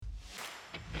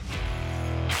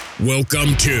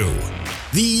Welcome to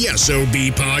the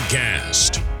SOB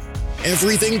Podcast.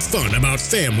 Everything fun about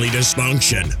family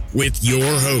dysfunction with your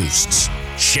hosts,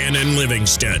 Shannon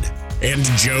Livingston and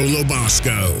Joe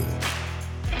Lobosco.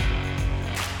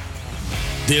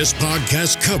 This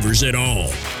podcast covers it all,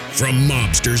 from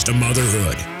mobsters to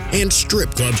motherhood and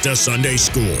strip clubs to Sunday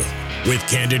school, with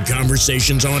candid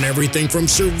conversations on everything from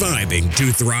surviving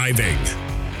to thriving.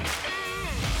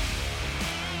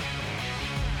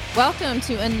 Welcome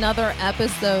to another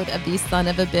episode of the Son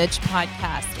of a Bitch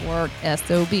podcast, or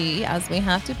SOB, as we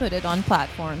have to put it on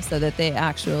platforms so that they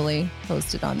actually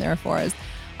post it on there for us.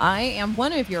 I am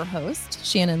one of your hosts,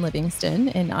 Shannon Livingston,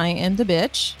 and I am the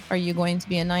bitch. Are you going to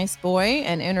be a nice boy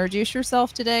and introduce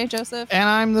yourself today, Joseph? And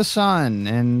I'm the son,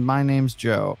 and my name's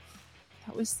Joe.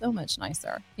 That was so much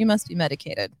nicer. You must be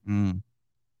medicated. Mm.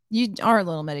 You are a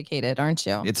little medicated, aren't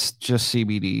you? It's just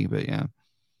CBD, but yeah.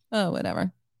 Oh,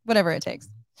 whatever. Whatever it takes.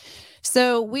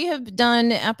 So we have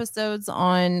done episodes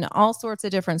on all sorts of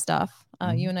different stuff.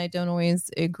 You and I don't always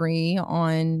agree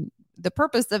on the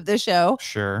purpose of the show.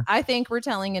 Sure. I think we're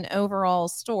telling an overall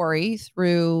story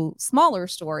through smaller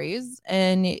stories,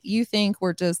 and you think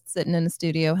we're just sitting in the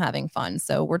studio having fun.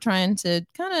 So we're trying to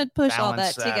kind of push all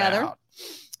that together. Out.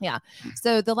 Yeah.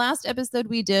 So the last episode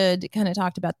we did kind of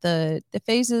talked about the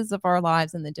phases of our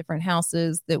lives and the different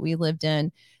houses that we lived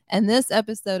in. And this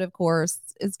episode, of course,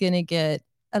 is going to get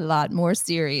a lot more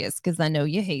serious because I know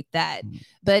you hate that.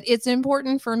 But it's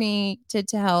important for me to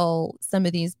tell some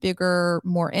of these bigger,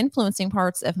 more influencing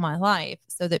parts of my life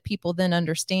so that people then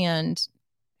understand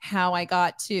how I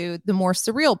got to the more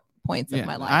surreal points of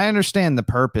my life. I understand the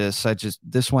purpose.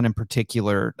 This one in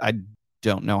particular, I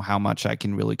don't know how much I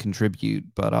can really contribute,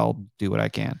 but I'll do what I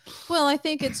can. Well, I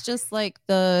think it's just like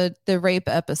the rape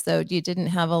episode. You didn't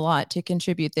have a lot to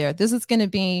contribute there. This is going to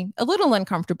be a little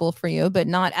uncomfortable for you, but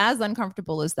not as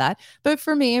uncomfortable as that. But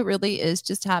for me, it really is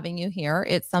just having you here.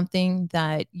 It's something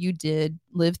that you did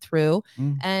live through,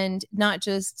 and not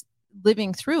just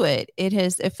living through it. It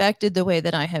has affected the way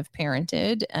that I have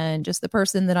parented and just the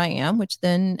person that I am, which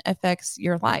then affects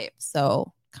your life.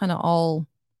 So kind of all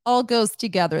goes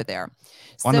together there.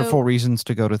 Wonderful reasons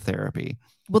to go to therapy.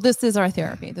 Well, this is our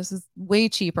therapy. This is way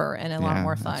cheaper and a lot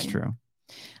more fun. That's true.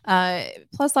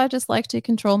 Plus, I just like to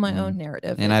control my own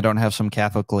narrative. And I don't have some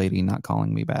Catholic lady not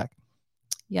calling me back.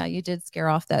 Yeah, you did scare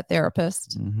off that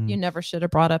therapist. You never should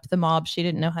have brought up the mob. She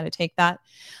didn't know how to take that.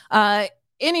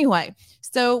 Anyway,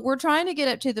 so we're trying to get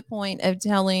up to the point of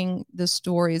telling the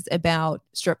stories about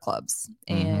strip clubs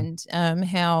and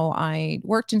how I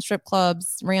worked in strip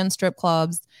clubs, ran strip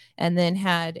clubs, and then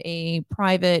had a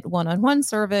private one-on-one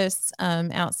service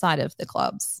outside of the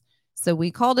clubs. So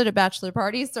we called it a bachelor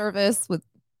party service with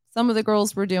some of the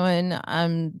girls were doing.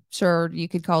 I'm sure you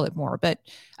could call it more, but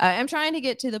I'm trying to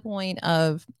get to the point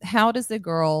of how does a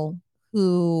girl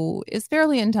who is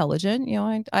fairly intelligent,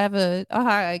 I have a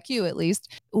high IQ at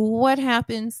least, what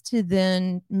happens to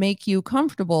then make you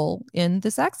comfortable in the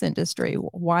sex industry?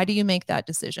 Why do you make that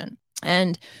decision?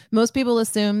 And most people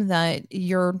assume that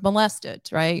you're molested,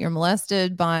 right? You're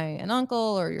molested by an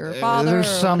uncle or your father. There's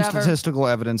some whatever. Statistical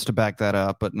evidence to back that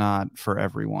up, but not for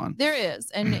everyone. There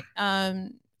is.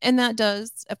 And that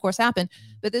does, of course, happen.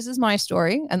 But this is my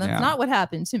story, and that's not what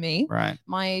happened to me. Right.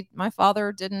 My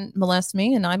father didn't molest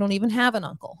me, and I don't even have an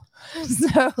uncle.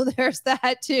 So there's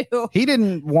that too. He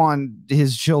didn't want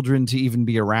his children to even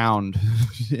be around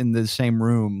in the same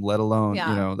room, let alone,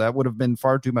 that would have been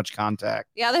far too much contact.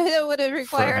 Yeah, that would have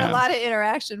required a lot of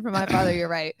interaction from my father. You're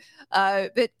right.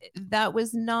 But that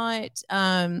was not,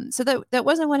 so that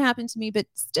wasn't what happened to me, but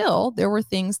still there were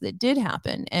things that did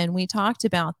happen. And we talked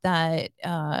about that,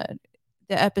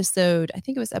 the episode, I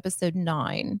think it was episode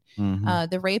 9,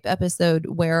 the rape episode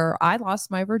where I lost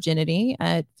my virginity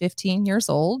at 15 years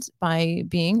old by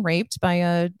being raped by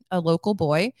a local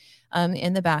boy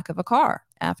in the back of a car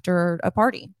after a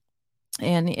party.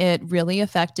 And it really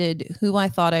affected who I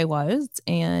thought I was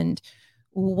and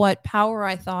what power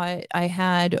I thought I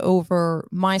had over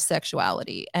my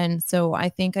sexuality. And so I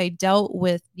think I dealt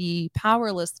with the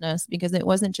powerlessness because it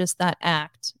wasn't just that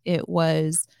act. It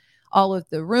was all of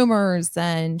the rumors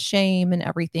and shame and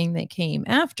everything that came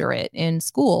after it in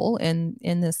school and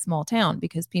in this small town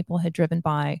because people had driven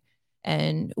by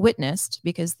and witnessed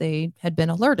because they had been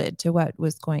alerted to what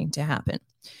was going to happen.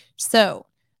 So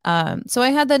I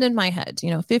had that in my head,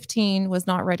 15 was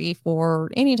not ready for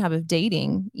any type of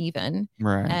dating even,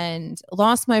 right. And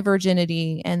lost my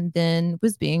virginity and then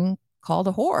was being called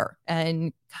a whore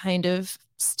and kind of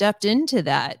stepped into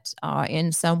that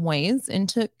in some ways and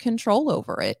took control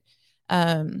over it.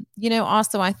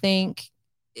 Also, I think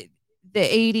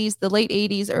the late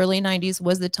 80s, early 90s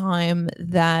was the time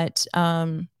that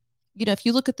if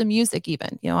you look at the music,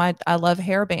 even, I love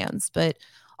hair bands, but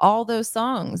all those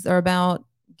songs are about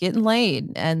getting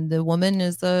laid, and the woman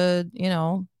is a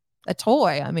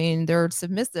toy. I mean, they're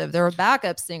submissive. They're a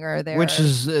backup singer.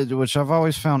 Which I've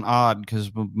always found odd,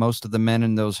 because most of the men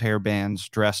in those hair bands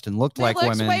dressed and looked like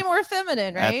women, way more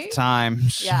feminine, right? At the time.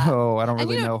 Yeah. So I don't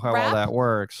really know how all that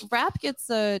works. Rap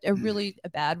gets a really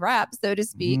bad rap, so to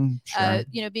speak, sure.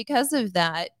 because of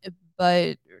that.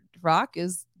 But rock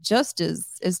is just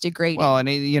as degrading. Well, and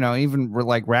even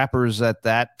like rappers at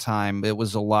that time, it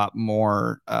was a lot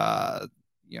more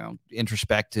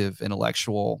introspective,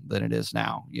 intellectual than it is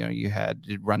now. You had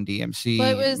Run DMC,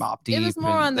 Mobb Deep. It was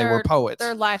more on they were poets.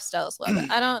 Their lifestyles.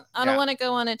 I don't want to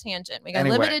go on a tangent. We got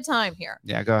limited time here.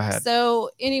 Yeah, go ahead.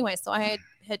 So anyway, I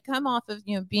had come off of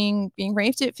being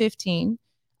raped at 15.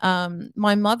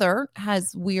 My mother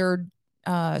has weird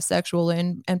sexual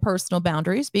and personal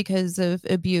boundaries because of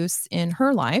abuse in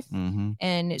her life. Mm-hmm.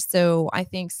 And so I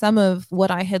think some of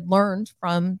what I had learned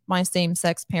from my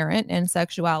same-sex parent and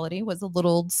sexuality was a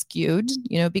little skewed,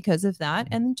 because of that.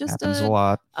 And just a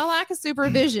lack of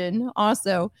supervision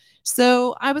also.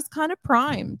 So I was kind of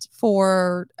primed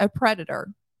for a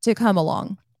predator to come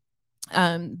along.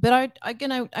 But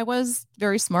I was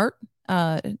very smart,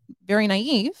 very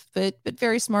naive, but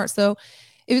very smart. So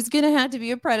it was going to have to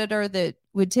be a predator that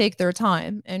would take their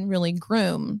time and really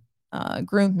groom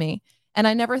me. And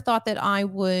I never thought that I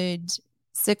would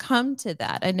succumb to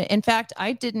that. And in fact,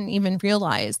 I didn't even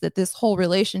realize that this whole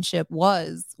relationship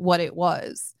was what it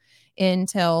was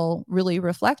until really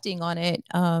reflecting on it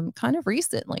kind of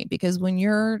recently, because when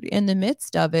you're in the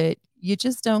midst of it, you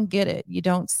just don't get it. You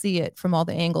don't see it from all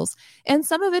the angles. And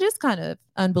some of it is kind of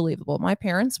unbelievable. My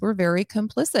parents were very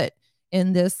complicit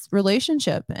in this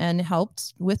relationship and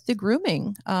helped with the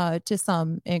grooming to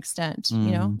some extent.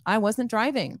 I wasn't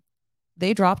driving.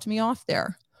 They dropped me off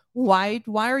there. Why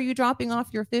are you dropping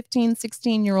off your 15,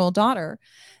 16-year-old daughter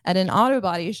at an auto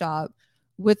body shop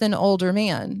with an older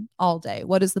man all day?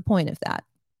 What is the point of that?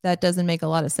 That doesn't make a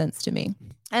lot of sense to me.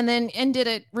 And did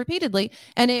it repeatedly.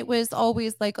 And it was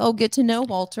always like, oh, get to know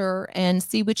Walter and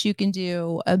see what you can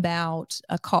do about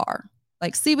a car.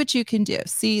 Like, see what you can do.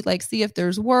 See if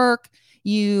there's work.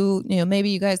 Maybe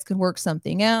you guys can work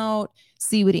something out,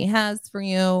 see what he has for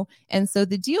you. And so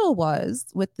the deal was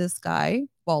with this guy,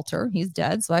 Walter, he's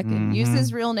dead, so I can use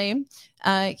his real name.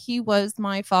 He was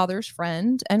my father's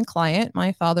friend and client.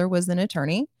 My father was an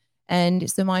attorney. And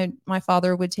so my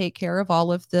father would take care of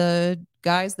all of the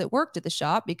guys that worked at the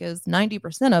shop, because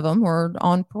 90% of them were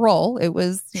on parole. It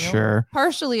was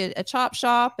partially a chop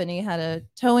shop, and he had a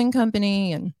towing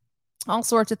company and all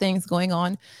sorts of things going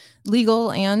on,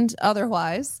 legal and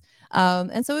otherwise.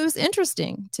 And so it was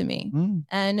interesting to me.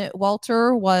 And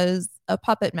Walter was a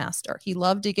puppet master. He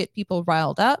loved to get people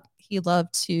riled up. He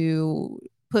loved to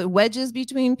put wedges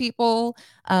between people.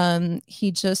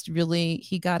 He just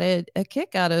he got a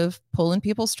kick out of pulling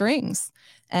people's strings.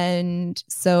 And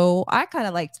so I kind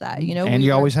of liked that, And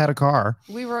you always had a car.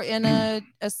 We were in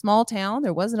a small town.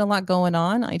 There wasn't a lot going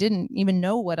on. I didn't even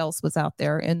know what else was out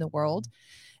there in the world.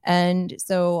 And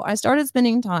so I started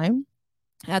spending time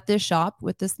at this shop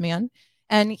with this man,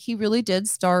 and he really did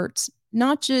start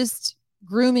not just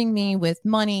grooming me with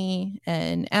money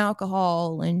and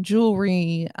alcohol and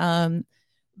jewelry,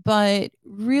 but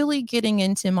really getting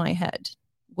into my head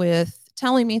with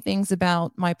telling me things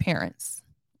about my parents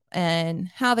and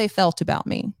how they felt about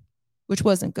me, which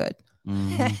wasn't good,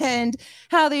 and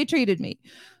how they treated me,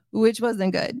 which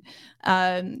wasn't good.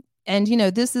 And,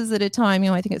 this is at a time,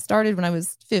 I think it started when I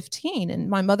was 15,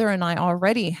 and my mother and I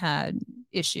already had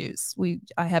issues.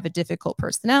 I have a difficult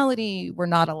personality. We're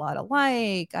not a lot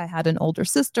alike. I had an older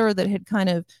sister that had kind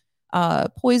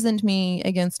of poisoned me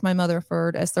against my mother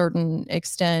for a certain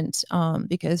extent,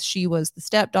 because she was the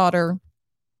stepdaughter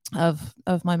of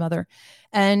my mother.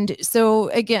 And so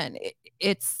again,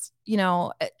 it's,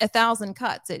 a thousand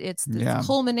cuts. It's this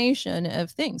culmination of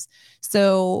things.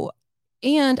 So,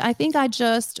 and I think I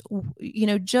just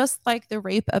like the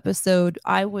rape episode,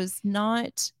 I was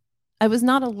not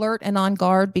alert and on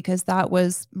guard, because that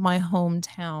was my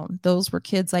hometown. Those were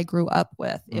kids I grew up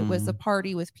with. It was a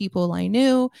party with people I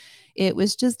knew. It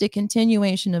was just a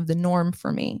continuation of the norm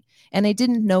for me. And I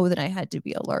didn't know that I had to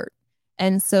be alert.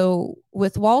 And so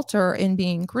with Walter and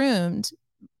being groomed,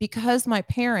 because my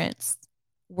parents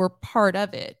were part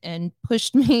of it and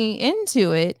pushed me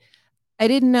into it, I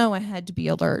didn't know I had to be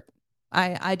alert.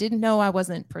 I didn't know I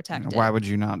wasn't protected. Why would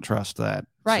you not trust that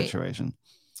situation?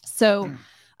 So,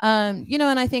 and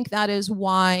I think that is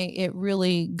why it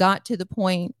really got to the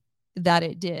point that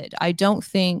it did. I don't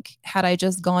think had I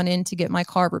just gone in to get my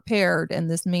car repaired and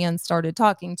this man started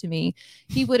talking to me,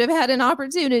 he would have had an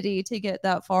opportunity to get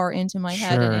that far into my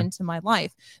head and into my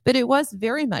life. But it was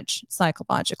very much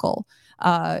psychological,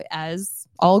 as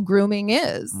all grooming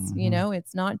is. You know,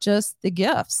 it's not just the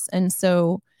gifts. And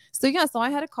so I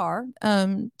had a car.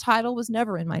 Title was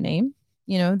never in my name.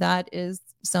 You know, that is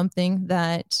something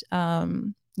that,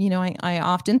 you know, I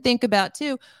often think about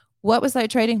too. What was I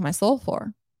trading my soul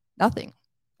for? Nothing.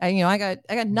 I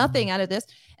got nothing out of this.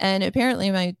 And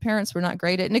apparently my parents were not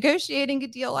great at negotiating a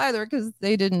deal either, because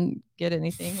they didn't get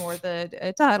anything or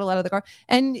the title out of the car,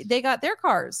 and they got their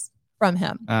cars from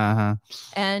him.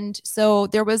 And so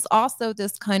there was also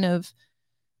this kind of,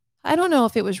 I don't know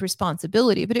if it was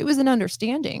responsibility, but it was an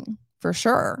understanding for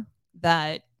sure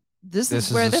that this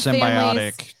is where the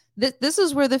symbiotic. This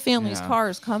is where the family's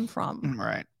cars come from.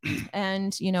 Right.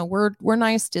 And, you know, we're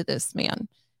nice to this man.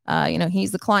 You know,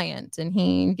 he's a client and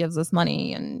he gives us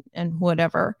money and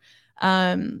whatever.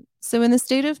 So in the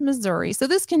state of Missouri, so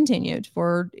this continued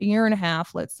for a year and a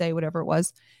half, let's say, whatever it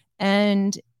was.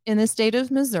 And in the state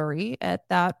of Missouri, at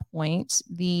that point,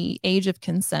 the age of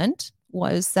consent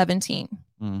was 17.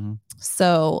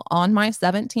 So on my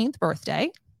 17th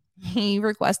birthday, he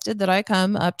requested that I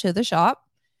come up to the shop,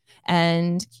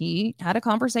 and he had a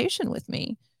conversation with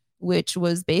me, which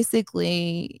was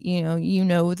basically, you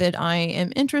know that I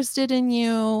am interested in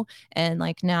you, and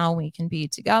like, now we can be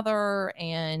together.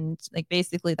 And like,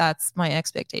 basically that's my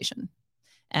expectation.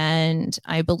 And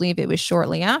I believe it was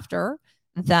shortly after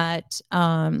that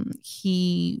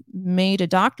he made a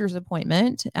doctor's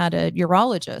appointment at a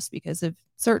urologist because of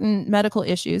certain medical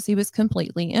issues. He was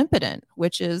completely impotent,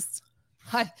 which is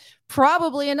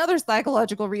probably another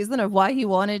psychological reason of why he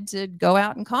wanted to go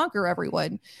out and conquer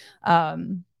everyone.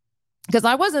 Because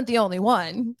I wasn't the only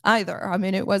one either. I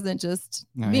mean, it wasn't just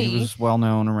me. He was well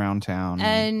known around town.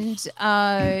 And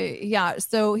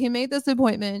so he made this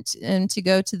appointment and to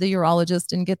go to the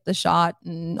urologist and get the shot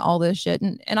and all this shit.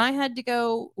 And I had to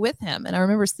go with him. And I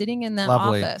remember sitting in that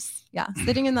office. Yeah,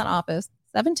 sitting in that office,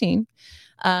 17.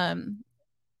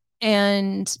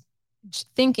 And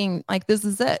thinking like, this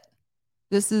is it.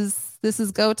 This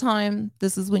is go time.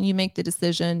 This is when you make the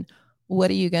decision.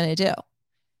 What are you going to do?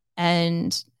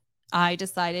 And I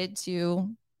decided to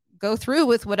go through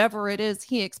with whatever it is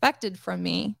he expected from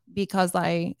me, because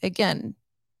I, again,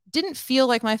 didn't feel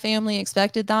like my family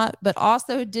expected that, but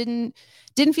also didn't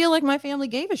feel like my family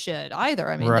gave a shit either.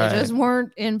 I mean, They just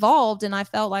weren't involved, and I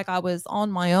felt like I was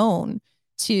on my own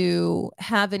to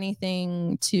have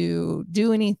anything, to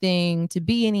do anything, to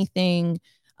be anything.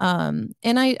 And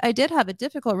I did have a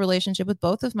difficult relationship with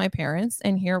both of my parents.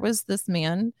 And here was this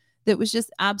man that was just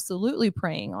absolutely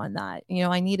preying on that. You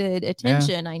know, I needed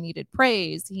attention. I needed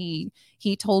praise. He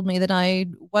told me that I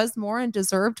was more and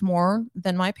deserved more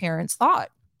than my parents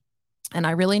thought. And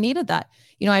I really needed that.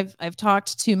 You know, I've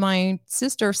talked to my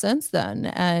sister since then,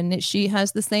 and she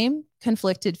has the same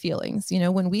conflicted feelings. You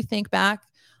know, when we think back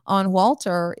on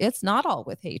Walter, it's not all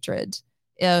with hatred.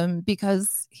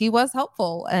 Because he was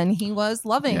helpful and he was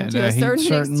loving to a certain extent.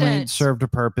 He certainly served a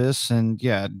purpose, and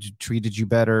treated you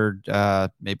better,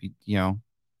 maybe,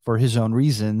 for his own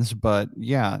reasons. But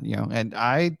and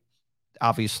I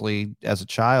obviously, as a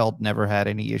child, never had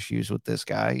any issues with this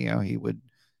guy. He would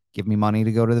give me money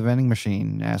to go to the vending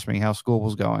machine, ask me how school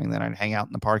was going. Then I'd hang out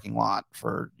in the parking lot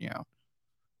for,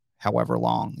 however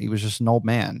long. He was just an old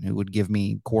man who would give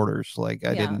me quarters. Like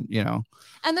I didn't,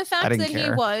 And the fact that he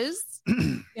was,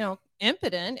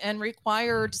 impotent and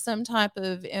required some type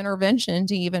of intervention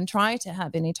to even try to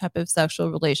have any type of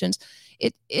sexual relations,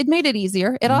 it made it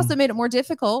easier. It also made it more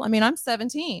difficult. I mean, I'm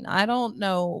 17. I don't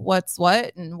know what's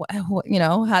what and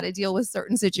how to deal with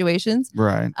certain situations.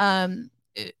 Right.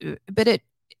 But it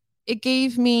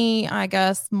gave me, I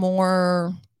guess,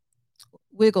 more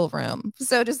wiggle room,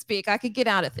 so to speak. I could get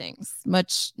out of things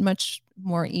much, much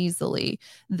more easily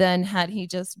than had he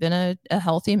just been a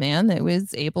healthy man that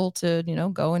was able to,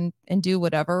 go and do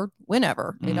whatever,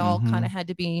 whenever. It all kind of had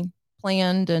to be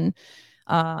planned, and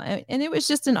it was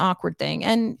just an awkward thing.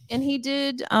 And he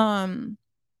did, I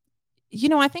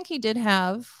think he did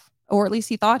have, or at least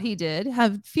he thought he did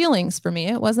have feelings for me.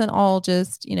 It wasn't all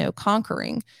just,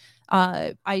 conquering.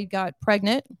 I got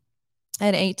pregnant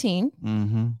at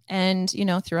 18. And,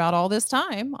 throughout all this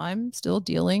time, I'm still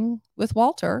dealing with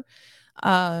Walter.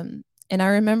 And I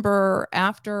remember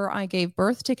after I gave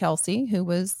birth to Kelsey, who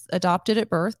was adopted at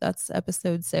birth, that's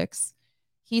episode 6,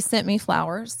 he sent me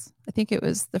flowers. I think it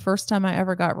was the first time I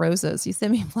ever got roses. He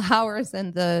sent me flowers,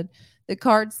 and the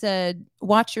card said,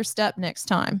 "Watch your step next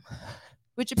time,"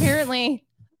 which apparently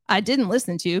I didn't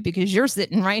listen to because you're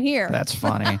sitting right here. That's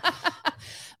funny.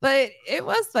 But it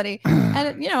was funny.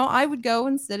 And, I would go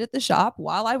and sit at the shop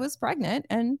while I was pregnant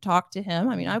and talk to him.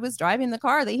 I mean, I was driving the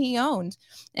car that he owned.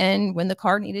 And when the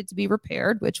car needed to be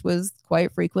repaired, which was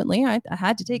quite frequently, I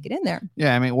had to take it in there.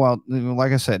 Yeah. I mean, well,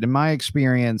 like I said, in my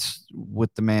experience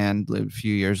with the man a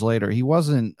few years later, he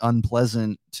wasn't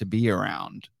unpleasant to be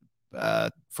around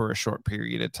for a short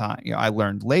period of time. I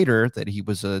learned later that he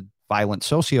was a violent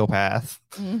sociopath,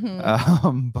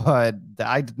 but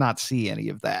I did not see any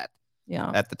of that.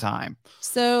 Yeah. At the time.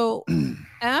 So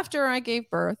after I gave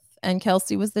birth and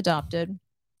Kelsey was adopted,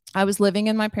 I was living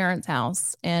in my parents'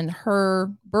 house, and her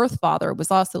birth father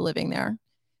was also living there.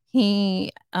 I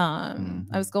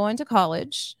was going to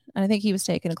college. I think he was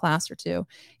taking a class or two.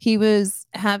 He was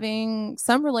having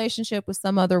some relationship with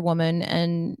some other woman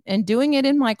and doing it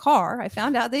in my car. I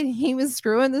found out that he was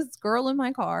screwing this girl in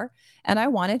my car, and I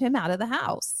wanted him out of the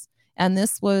house. And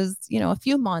this was, a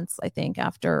few months, I think,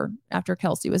 after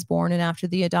Kelsey was born and after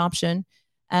the adoption,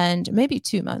 and maybe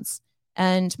 2 months.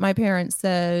 And my parents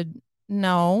said,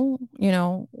 no,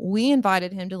 we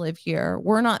invited him to live here.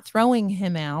 We're not throwing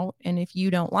him out. And if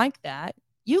you don't like that,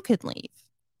 you could leave.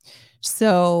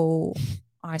 So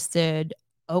I said,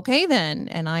 okay, then.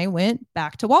 And I went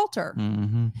back to Walter.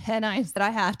 And I said, I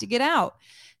have to get out.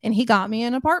 And he got me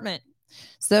an apartment.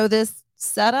 So this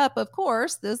set up, of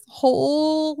course, this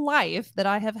whole life that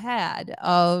I have had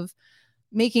of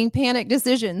making panic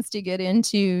decisions to get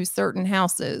into certain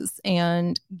houses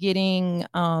and getting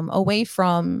away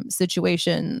from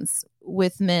situations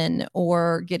with men,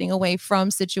 or getting away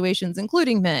from situations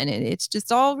including men. It's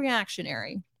just all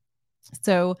reactionary.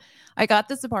 So I got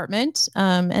this apartment,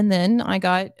 and then I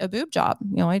got a boob job.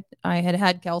 I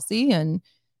had Kelsey, and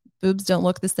boobs don't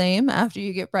look the same after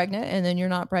you get pregnant and then you're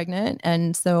not pregnant.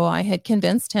 And so I had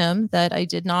convinced him that I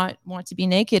did not want to be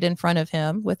naked in front of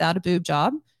him without a boob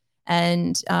job.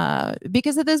 And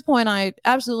because at this point, I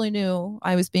absolutely knew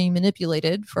I was being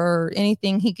manipulated for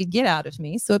anything he could get out of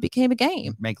me. So it became a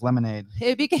game. Make lemonade.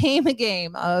 It became a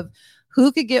game of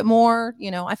who could get more.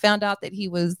 I found out that he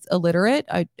was illiterate.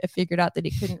 I figured out that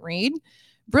he couldn't read.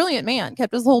 Brilliant man,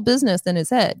 kept his whole business in his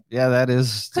head. Yeah, that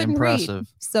is Couldn't impressive. Read.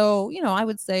 So, I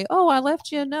would say, oh, I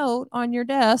left you a note on your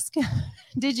desk.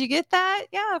 Did you get that?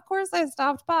 Yeah, of course I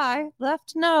stopped by,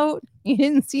 left a note. You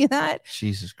didn't see that?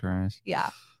 Jesus Christ.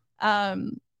 Yeah.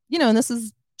 And this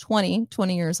is 20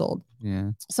 years old.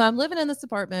 Yeah. So I'm living in this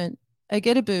apartment. I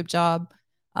get a boob job.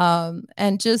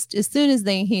 And just as soon as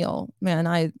they heal, man,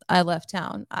 I left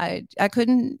town. I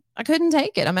couldn't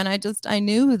take it. I mean, I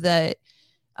knew that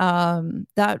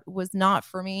that was not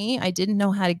for me. I didn't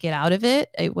know how to get out of it.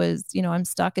 It was, I'm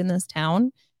stuck in this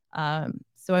town.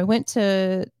 So I went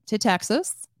to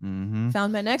Texas,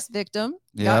 found my next victim,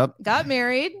 got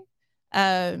married.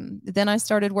 Then I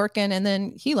started working, and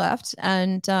then he left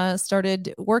and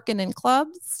started working in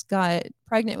clubs, got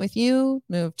pregnant with you,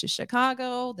 moved to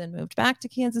Chicago, then moved back to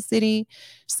Kansas City.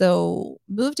 So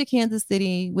moved to Kansas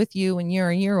City with you when you're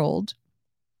a year old.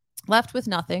 Left with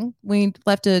nothing. We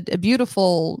left a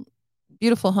beautiful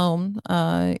home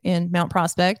in Mount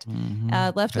Prospect.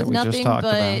 Left with nothing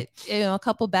but a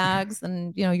couple bags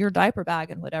and your diaper bag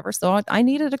and whatever. So I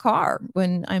needed a car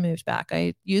when I moved back.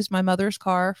 I used my mother's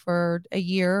car for a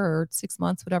year or 6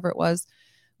 months, whatever it was,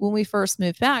 when we first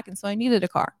moved back, and so I needed a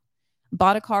car.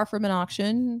 Bought a car from an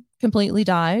auction, completely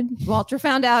died. Walter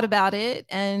found out about it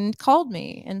and called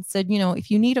me and said, if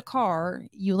you need a car,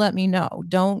 you let me know.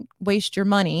 Don't waste your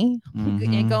money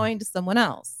going to someone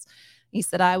else. He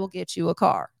said, I will get you a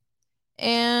car.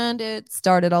 And it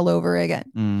started all over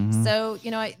again. So,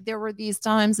 there were these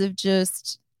times of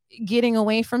just getting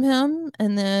away from him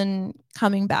and then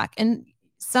coming back. And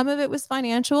some of it was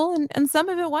financial and some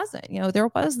of it wasn't. There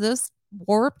was this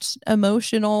warped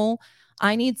emotional,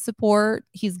 I need support.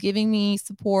 He's giving me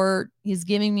support. He's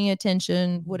giving me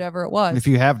attention, whatever it was. If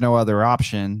you have no other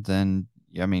option, then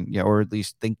or at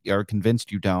least think or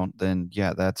convinced you don't, then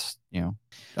that's,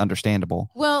 understandable.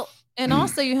 Well, and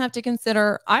also you have to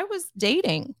consider I was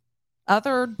dating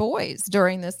other boys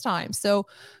during this time. So,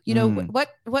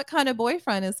 what kind of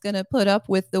boyfriend is going to put up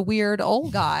with the weird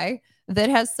old guy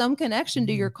that has some connection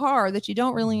to your car that you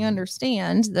don't really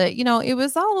understand? That, it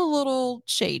was all a little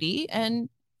shady and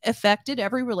affected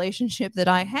every relationship that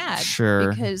I had.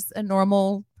 Sure. Because a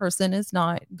normal person is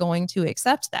not going to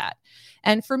accept that.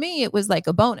 And for me, it was like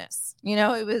a bonus.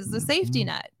 It was the safety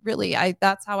net. Really,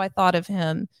 that's how I thought of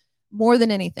him more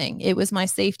than anything. It was my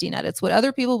safety net. It's what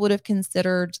other people would have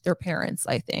considered their parents,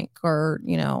 I think, or,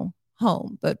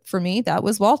 home. But for me, that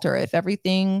was Walter. If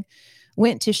everything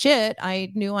went to shit,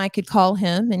 I knew I could call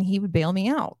him and he would bail me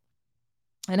out.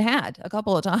 and had a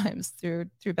couple of times through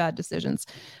bad decisions.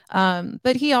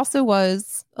 But he also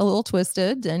was a little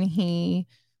twisted, and he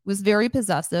was very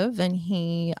possessive, and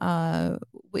he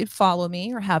would follow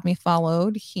me or have me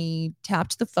followed. He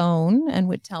tapped the phone and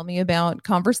would tell me about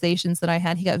conversations that I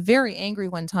had. He got very angry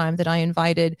one time that I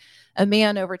invited a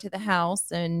man over to the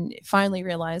house, and finally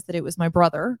realized that it was my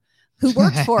brother who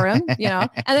worked for him, you know.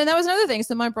 And then that was another thing.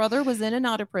 So my brother was in and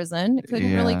out of prison,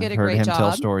 couldn't really get a heard great him job.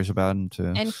 Tell stories about him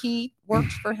too. And he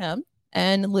worked for him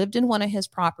and lived in one of his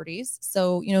properties.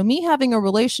 So, you know, me having a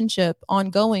relationship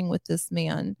ongoing with this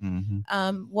man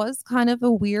was kind of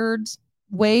a weird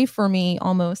way for me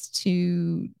almost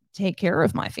to take care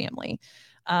of my family.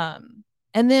 And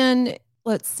then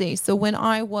let's see. So when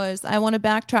I want to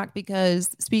backtrack, because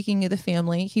speaking of the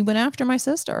family, he went after my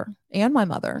sister and my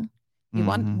mother. He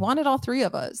wanted all three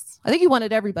of us. I think he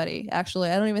wanted everybody, actually.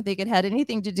 I don't even think it had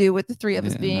anything to do with the three of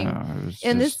us being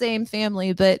in the same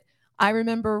family. But I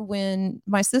remember when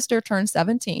my sister turned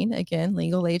 17, again,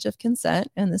 legal age of consent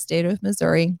in the state of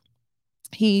Missouri,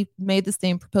 he made the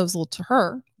same proposal to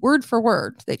her, word for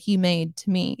word, that he made to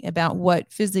me about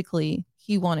what physically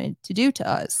he wanted to do to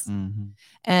us.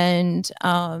 And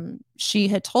she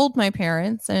had told my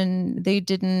parents, and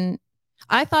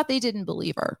I thought they didn't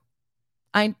believe her.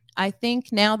 I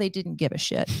think now they didn't give a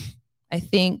shit. I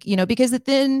think, you know, because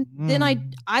then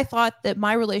I thought that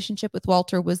my relationship with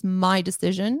Walter was my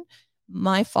decision,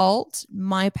 my fault,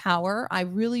 my power. I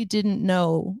really didn't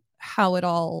know how it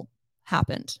all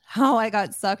happened, how I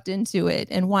got sucked into it,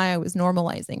 and why I was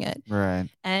normalizing it. Right.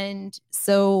 And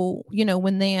so, you know,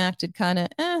 when they acted kind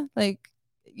of like,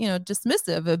 you know,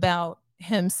 dismissive about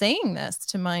him saying this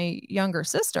to my younger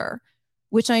sister,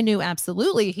 which I knew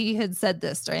absolutely he had said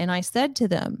this. And I said to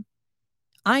them,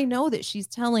 I know that she's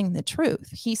telling the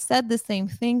truth. He said the same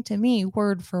thing to me,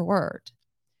 word for word.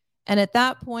 And at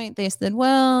that point, they said,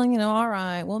 well, you know, all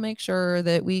right, we'll make sure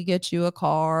that we get you a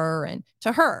car. And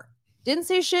to her, didn't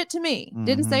say shit to me.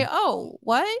 Didn't say, oh,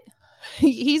 what?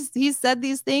 He's said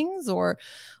these things, or,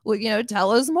 well, you know,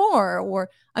 tell us more. Or,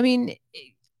 I mean,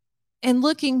 and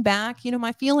looking back, you know,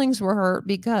 my feelings were hurt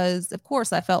because, of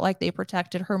course, I felt like they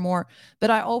protected her more. But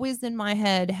I always in my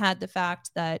head had the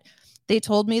fact that they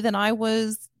told me that I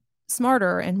was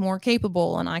smarter and more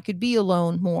capable, and I could be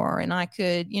alone more, and I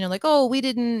could, you know, like, oh, we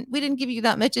didn't give you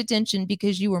that much attention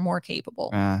because you were more capable.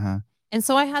 And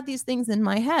so I had these things in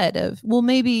my head of, well,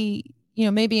 maybe, you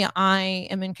know, maybe I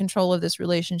am in control of this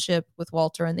relationship with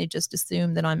Walter, and they just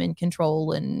assume that I'm in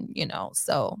control, and, you know,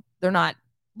 so they're not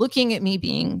looking at me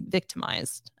being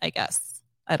victimized, I guess.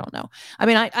 I don't know. I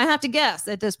mean, I have to guess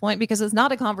at this point, because it's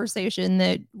not a conversation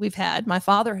that we've had. My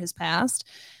father has passed.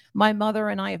 My mother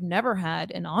and I have never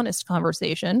had an honest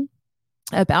conversation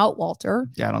about Walter.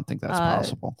 Yeah, I don't think that's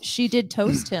possible. She did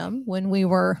toast him when we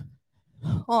were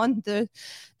on the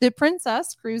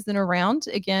Princess cruising around.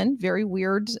 Again, very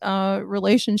weird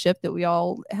relationship that we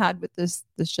all had with this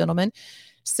gentleman.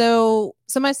 So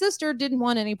my sister didn't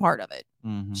want any part of it.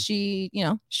 She, you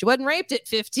know, she wasn't raped at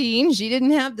 15. She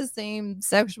didn't have the same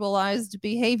sexualized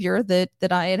behavior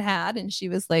that I had. And she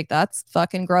was like, that's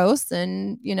fucking gross.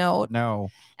 And, you know, no,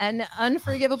 and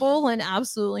unforgivable, and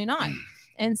absolutely not.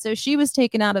 And so she was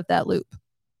taken out of that loop.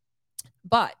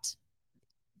 But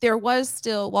Walter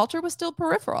was still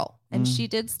peripheral, and she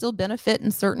did still benefit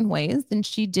in certain ways. And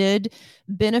she did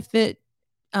benefit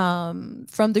from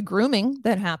the grooming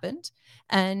that happened,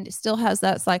 and still has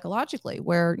that psychologically,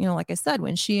 where, you know, like I said,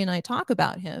 when she and I talk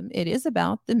about him, it is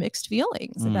about the mixed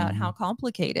feelings about how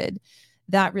complicated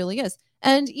that really is.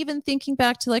 And even thinking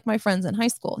back to like my friends in high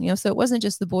school, you know, so it wasn't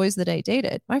just the boys that I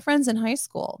dated. My friends in high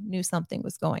school knew something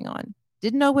was going on,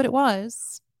 didn't know what it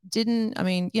was. I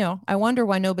mean, you know, I wonder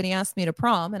why nobody asked me to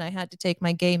prom, and I had to take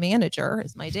my gay manager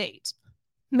as my date.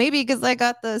 Maybe because I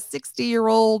got the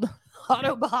 60-year-old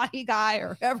auto body guy,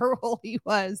 or whoever old he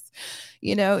was,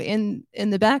 you know, in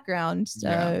the background,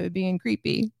 being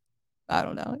creepy. I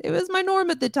don't know. It was my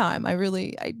norm at the time.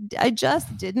 I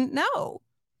just didn't know.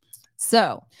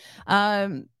 So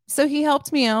he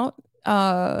helped me out.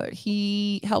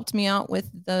 He helped me out with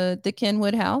the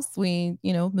Kenwood house. We,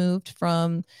 you know, moved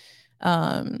from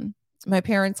my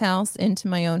parents' house into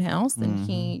my own house, and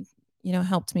he, you know,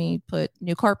 helped me put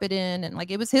new carpet in, and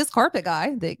like, it was his carpet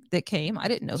guy that came. I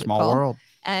didn't know. Small world.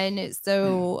 And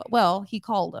so, well, he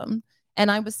called him,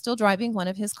 and I was still driving one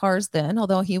of his cars then,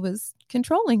 although he was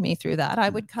controlling me through that. I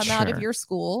would come out of your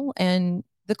school, and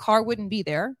the car wouldn't be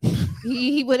there.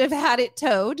 He would have had it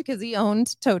towed, because he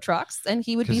owned tow trucks, and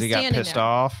he would be standing there. He got pissed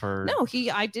off, or no,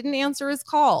 I didn't answer his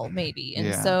call, maybe,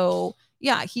 and so.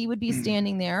 Yeah, he would be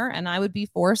standing there, and I would be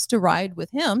forced to ride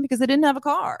with him because I didn't have a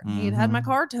car. He had my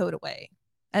car towed away.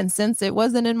 And since it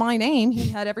wasn't in my name, he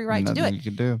had every right to do it. You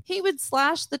could do. He would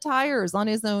slash the tires on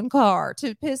his own car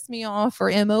to piss me off or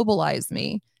immobilize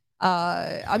me.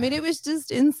 I mean, it was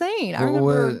just insane.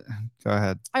 Go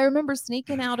ahead. I remember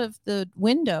sneaking out of the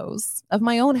windows of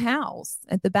my own house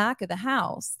at the back of the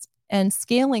house and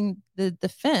scaling the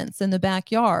fence in the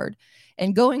backyard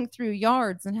and going through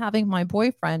yards and having my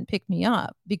boyfriend pick me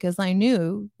up because I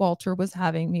knew Walter was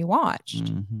having me watched.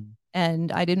 Mm-hmm.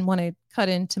 And I didn't want to cut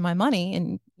into my money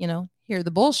and, hear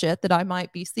the bullshit that I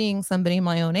might be seeing somebody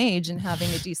my own age and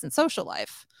having a decent social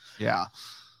life. Yeah.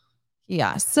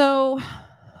 Yeah. So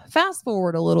fast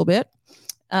forward a little bit.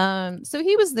 So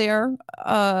he was there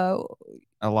a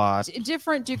lot,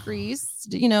 different degrees,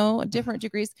 different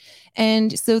degrees.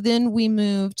 And so then we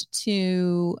moved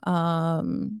to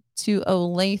Olathe,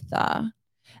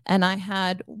 and I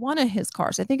had one of his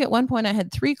cars. I think at one point I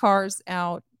had 3 cars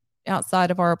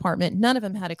outside of our apartment. None of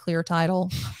them had a clear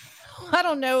title. I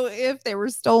don't know if they were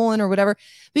stolen or whatever,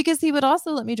 because he would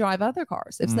also let me drive other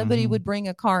cars. If somebody would bring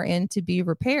a car in to be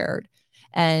repaired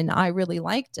and I really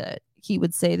liked it, he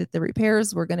would say that the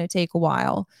repairs were going to take a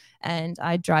while and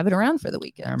I'd drive it around for the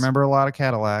weekend. I remember a lot of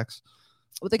Cadillacs.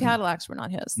 Well, the Cadillacs were not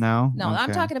his. No? Okay.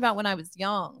 I'm talking about when I was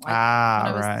young. When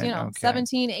I was,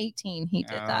 17, 18, he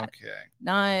did that.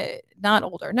 Okay. Not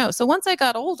older. No. So once I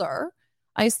got older,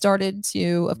 I started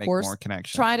to, of course,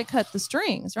 try to cut the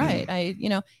strings. Right.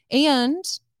 And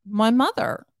my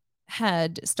mother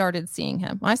had started seeing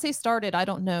him. When I say started, I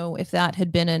don't know if that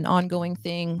had been an ongoing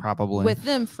thing probably with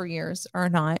them for years or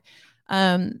not.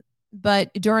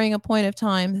 But during a point of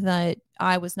time that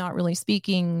I was not really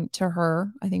speaking to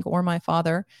her, I think, or my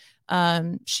father,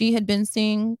 she had been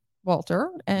seeing Walter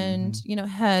and,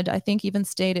 had, I think, even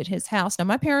stayed at his house. Now,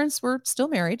 my parents were still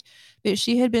married, but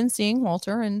she had been seeing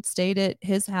Walter and stayed at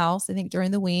his house, I think, during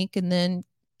the week, and then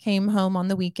came home on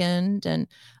the weekend. And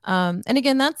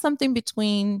again, that's something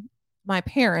between my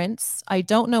parents. I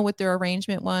don't know what their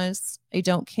arrangement was. I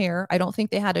don't care. I don't think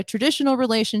they had a traditional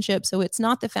relationship. So it's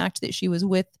not the fact that she was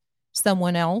with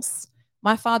someone else.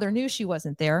 My father knew she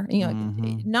wasn't there.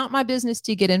 Not my business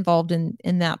to get involved in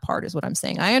that part is what I'm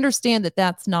saying. I understand that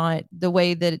that's not the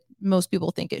way that most people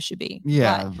think it should be.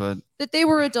 Yeah, but that they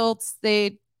were adults.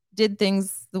 They did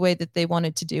things the way that they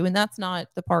wanted to do. And that's not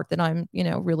the part that I'm,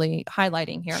 really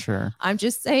highlighting here. Sure. I'm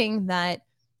just saying that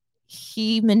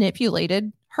he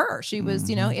manipulated her. She was,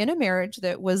 in a marriage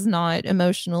that was not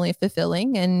emotionally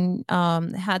fulfilling and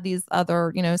had these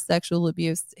other, sexual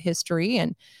abuse history.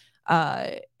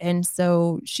 And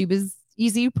so she was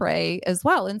easy prey as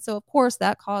well. And so, of course,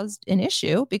 that caused an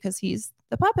issue because he's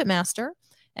the puppet master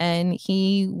and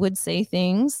he would say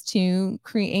things to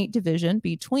create division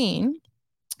between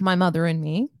my mother and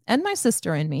me and my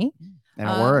sister and me. And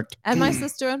it worked. And my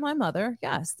sister and my mother.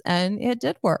 Yes. And it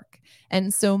did work.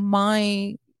 And so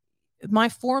my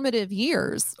formative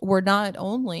years were not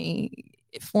only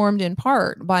formed in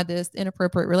part by this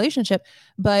inappropriate relationship,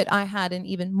 but I had an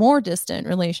even more distant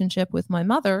relationship with my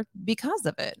mother because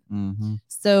of it. Mm-hmm.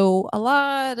 So a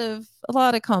lot of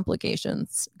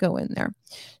complications go in there.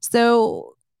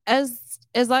 So as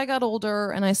I got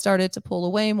older and I started to pull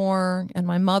away more, and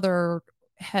my mother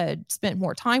had spent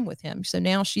more time with him, so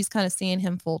now she's kind of seeing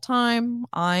him full time.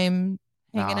 I'm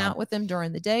hanging out with him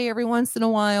during the day every once in a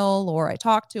while, or I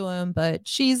talk to him, but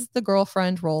she's the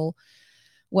girlfriend role.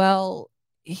 Well,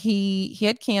 he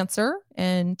had cancer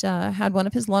and had one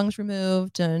of his lungs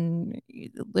removed and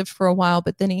lived for a while,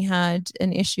 but then he had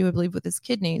an issue, I believe, with his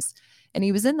kidneys, and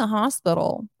he was in the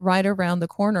hospital right around the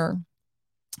corner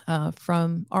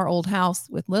from our old house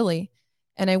with Lily.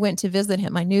 And I went to visit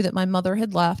him. I knew that my mother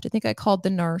had left. I think I called the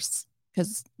nurse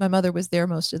because my mother was there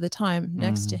most of the time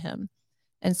next to him.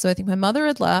 And so I think my mother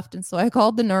had left. And so I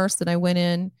called the nurse and I went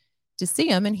in to see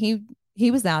him, and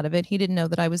he was out of it. He didn't know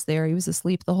that I was there. He was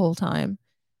asleep the whole time.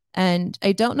 And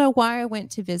I don't know why I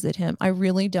went to visit him. I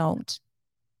really don't.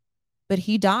 But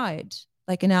he died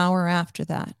like an hour after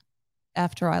that,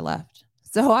 after I left.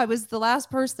 So I was the last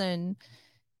person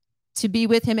to be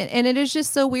with him. And it is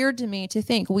just so weird to me to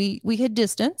think we had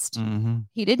distanced. Mm-hmm.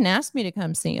 He didn't ask me to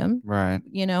come see him. Right.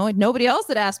 And nobody else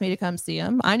had asked me to come see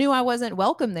him. I knew I wasn't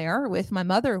welcome there with my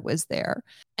mother was there.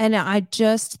 And I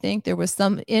just think there was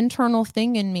some internal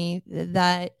thing in me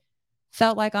that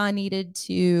felt like I needed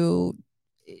to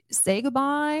say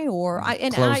goodbye or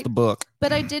close the book.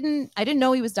 But I didn't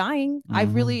know he was dying.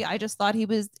 Mm-hmm. I just thought he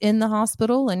was in the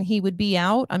hospital and he would be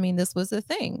out. I mean, this was a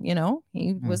thing,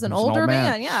 he was an older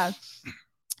man. Yeah.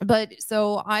 But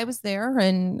so I was there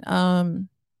and,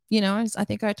 I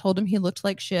think I told him he looked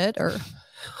like shit or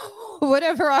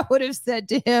whatever I would have said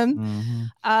to him.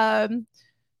 Mm-hmm.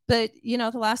 But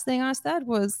the last thing I said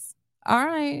was, all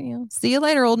right, see you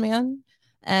later, old man.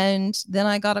 And then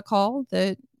I got a call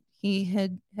that he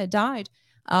had died.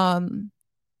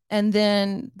 And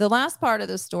then the last part of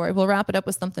the story, we'll wrap it up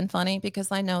with something funny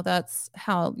because I know that's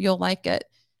how you'll like it.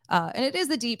 And it is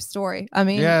a deep story. I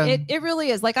mean, it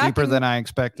really is. Like deeper than I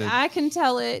expected. I can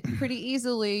tell it pretty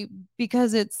easily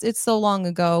because it's so long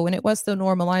ago and it was so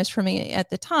normalized for me at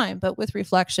the time. But with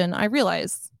reflection, I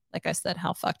realized, like I said,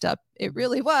 how fucked up it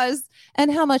really was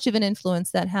and how much of an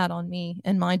influence that had on me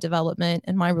and my development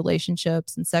and my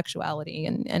relationships and sexuality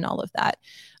and all of that.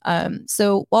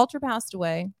 So Walter passed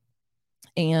away.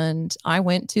 And I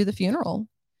went to the funeral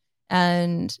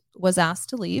and was asked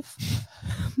to leave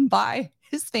by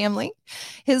his family.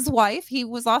 His wife, he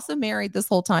was also married this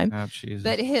whole time,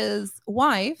 but his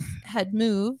wife had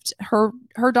moved.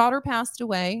 Her daughter passed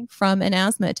away from an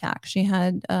asthma attack. She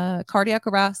had cardiac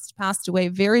arrest, passed away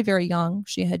very, very young.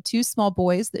 She had 2 small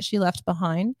boys that she left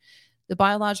behind. The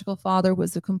biological father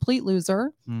was a complete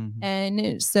loser. Mm-hmm.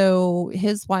 And so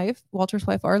his wife, Walter's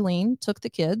wife, Arlene, took the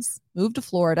kids, moved to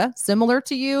Florida, similar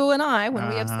to you and I when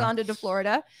we absconded to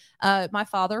Florida. My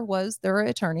father was their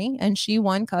attorney and she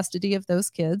won custody of those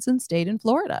kids and stayed in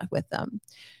Florida with them.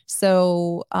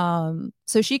 So,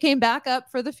 so she came back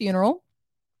up for the funeral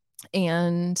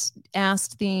and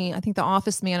asked I think the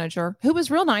office manager, who was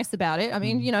real nice about it. I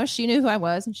mean, she knew who I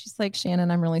was and she's like,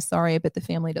 Shannon, I'm really sorry, but the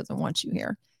family doesn't want you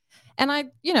here. And I,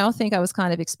 think I was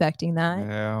kind of expecting that.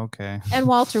 Yeah, okay. And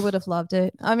Walter would have loved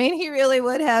it. I mean, he really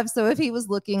would have. So if he was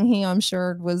looking, he, I'm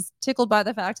sure, was tickled by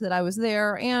the fact that I was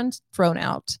there and thrown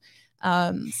out.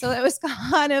 So it was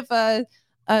kind of a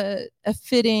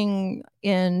fitting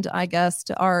end, I guess,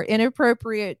 to our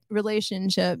inappropriate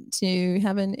relationship to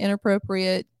have an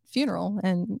inappropriate funeral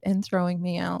and throwing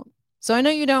me out. So I know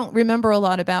you don't remember a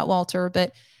lot about Walter,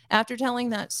 but after telling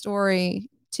that story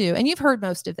too, and you've heard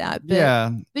most of that,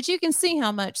 but you can see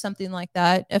how much something like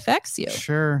that affects you.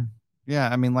 Sure. Yeah.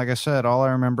 I mean, like I said, all I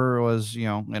remember was,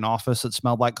 an office that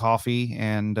smelled like coffee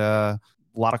and a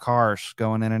lot of cars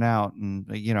going in and out.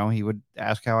 And, he would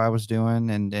ask how I was doing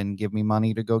and give me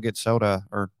money to go get soda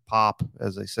or pop,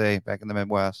 as they say back in the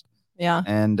Midwest. Yeah.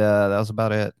 And that was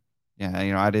about it.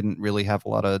 Yeah. I didn't really have a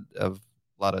lot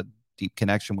of deep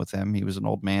connection with him. He was an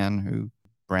old man who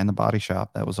ran the body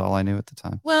shop. That was all I knew at the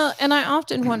time. Well, and I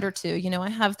often wonder too, I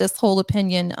have this whole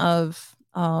opinion of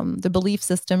the belief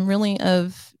system really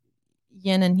of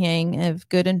yin and yang, of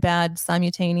good and bad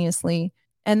simultaneously.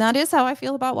 And that is how I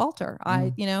feel about Walter.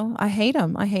 I hate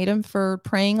him. I hate him for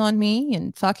preying on me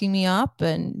and fucking me up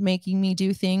and making me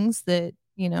do things that,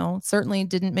 certainly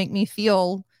didn't make me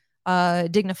feel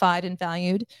dignified and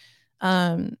valued.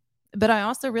 But I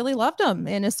also really loved him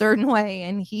in a certain way.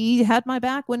 And he had my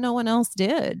back when no one else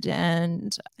did.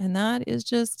 And that is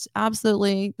just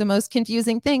absolutely the most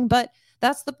confusing thing. But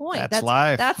that's the point. That's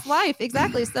life. That's life.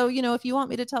 Exactly. So, if you want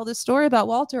me to tell this story about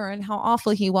Walter and how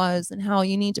awful he was and how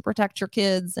you need to protect your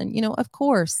kids and, of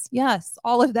course, yes,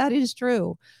 all of that is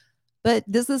true. But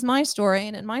this is my story.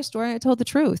 And in my story, I told the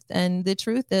truth. And the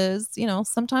truth is,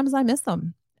 sometimes I miss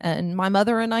him. And my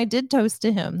mother and I did toast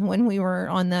to him when we were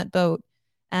on that boat.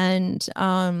 And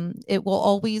it will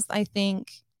always, I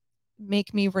think,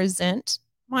 make me resent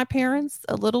my parents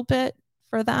a little bit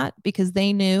for that because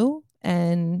they knew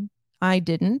and I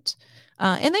didn't.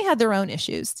 And they had their own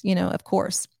issues, of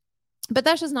course. But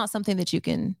that's just not something that you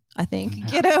can, I think,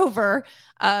 get over.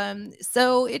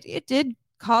 So it did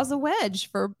cause a wedge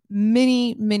for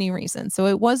many, many reasons. So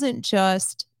it wasn't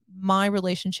just my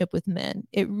relationship with men.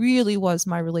 It really was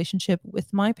my relationship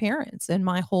with my parents and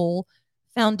my whole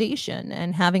foundation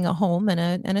and having a home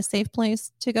and a safe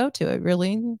place to go to. It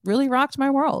really, really rocked my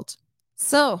world.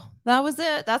 So that was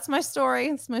it. That's my story.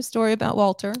 It's my story about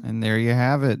Walter. And there you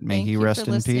have it. May he rest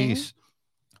in peace.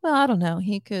 Well, I don't know.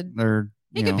 He could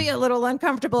be a little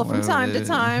uncomfortable from time to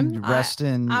time.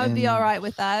 I would be all right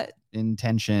with that.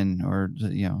 Intention or,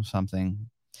 something.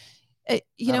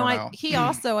 He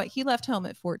left home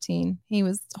at 14. He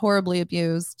was horribly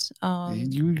abused.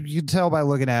 You tell by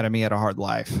looking at him, he had a hard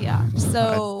life. Yeah.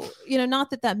 So, not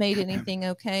that made anything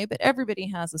okay, but everybody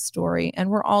has a story and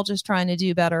we're all just trying to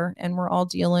do better and we're all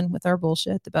dealing with our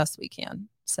bullshit the best we can.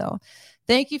 So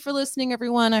thank you for listening,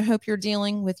 everyone. I hope you're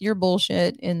dealing with your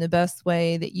bullshit in the best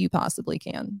way that you possibly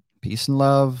can. Peace and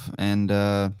love. And,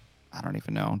 I don't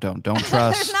even know. Don't trust.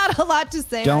 There's not a lot to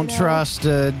say. Don't trust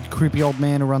a creepy old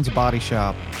man who runs a body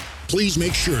shop. Please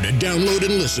make sure to download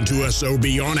and listen to SOB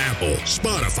on Apple,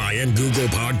 Spotify, and Google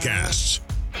Podcasts.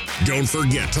 Don't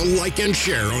forget to like and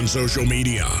share on social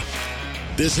media.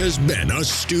 This has been a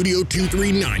Studio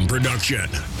 239 production.